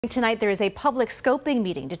Tonight, there is a public scoping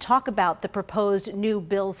meeting to talk about the proposed new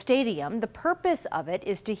Bills Stadium. The purpose of it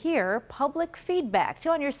is to hear public feedback. Two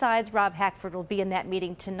on your sides, Rob Hackford will be in that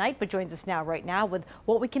meeting tonight, but joins us right now with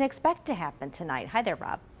what we can expect to happen tonight. Hi there,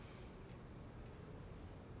 Rob.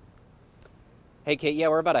 Hey, Kate, yeah,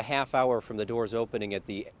 we're about a half hour from the doors opening at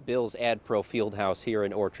the Bills AdPro Fieldhouse here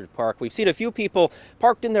in Orchard Park. We've seen a few people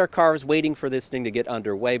parked in their cars waiting for this thing to get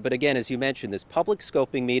underway. But again, as you mentioned, this public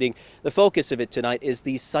scoping meeting, the focus of it tonight is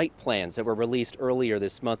the site plans that were released earlier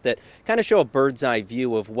this month that kind of show a bird's eye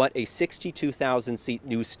view of what a 62,000-seat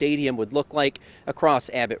new stadium would look like across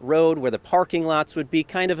Abbott Road, where the parking lots would be,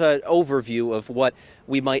 kind of an overview of what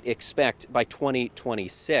we might expect by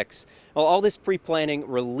 2026. Well, all this pre-planning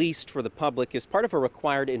released for the public is part of a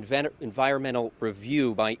required environmental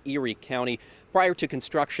review by Erie County prior to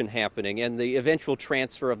construction happening and the eventual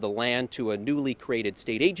transfer of the land to a newly created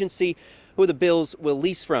state agency who the Bills will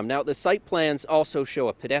lease from. Now, the site plans also show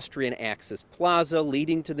a pedestrian access plaza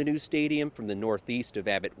leading to the new stadium from the northeast of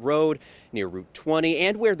Abbott Road near Route 20,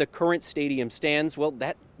 and where the current stadium stands, well,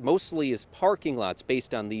 that mostly is parking lots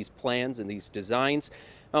based on these plans and these designs.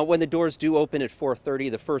 When the doors do open at 4:30,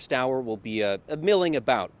 the first hour will be a milling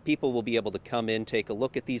about. People will be able to come in, take a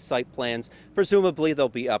look at these site plans. Presumably, they'll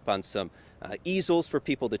be up on some easels for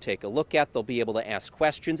people to take a look at. They'll be able to ask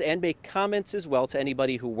questions and make comments as well to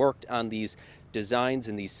anybody who worked on these designs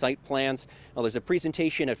and these site plans. Well, there's a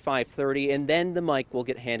presentation at 5:30, and then the mic will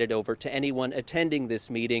get handed over to anyone attending this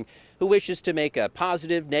meeting who wishes to make a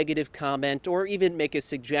positive, negative comment, or even make a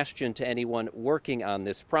suggestion to anyone working on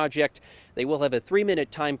this project. They will have a 3-minute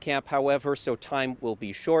time cap, however, so time will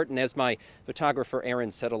be short. And as my photographer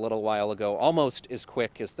Aaron said a little while ago, almost as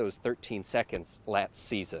quick as those 13 seconds last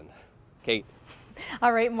season. Kate.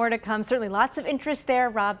 All right, more to come. Certainly lots of interest there.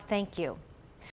 Rob, thank you.